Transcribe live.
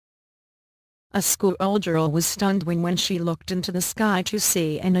A schoolgirl was stunned when she looked into the sky to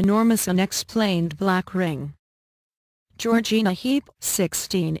see an enormous unexplained black ring. Georgina Heap,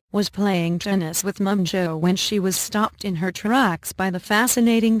 16, was playing tennis with Mum Jo when she was stopped in her tracks by the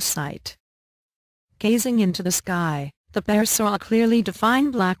fascinating sight. Gazing into the sky, the pair saw a clearly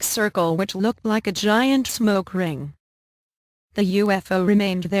defined black circle which looked like a giant smoke ring. The UFO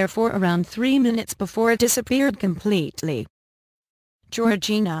remained there for around 3 minutes before it disappeared completely.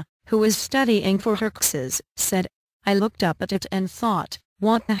 Georgina, who was studying for her quizzes, said, "I looked up at it and thought,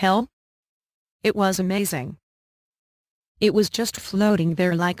 what the hell? It was amazing. It was just floating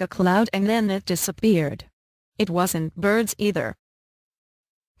there like a cloud and then it disappeared. It wasn't birds either.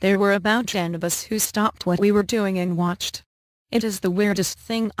 There were about 10 of us who stopped what we were doing and watched. It is the weirdest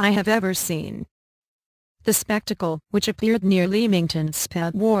thing I have ever seen." The spectacle, which appeared near Leamington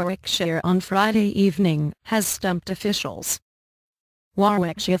Spa, Warwickshire on Friday evening, has stumped officials.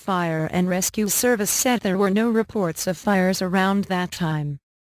 Warwickshire Fire and Rescue Service said there were no reports of fires around that time.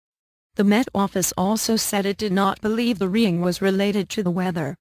 The Met Office also said it did not believe the ring was related to the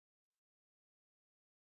weather.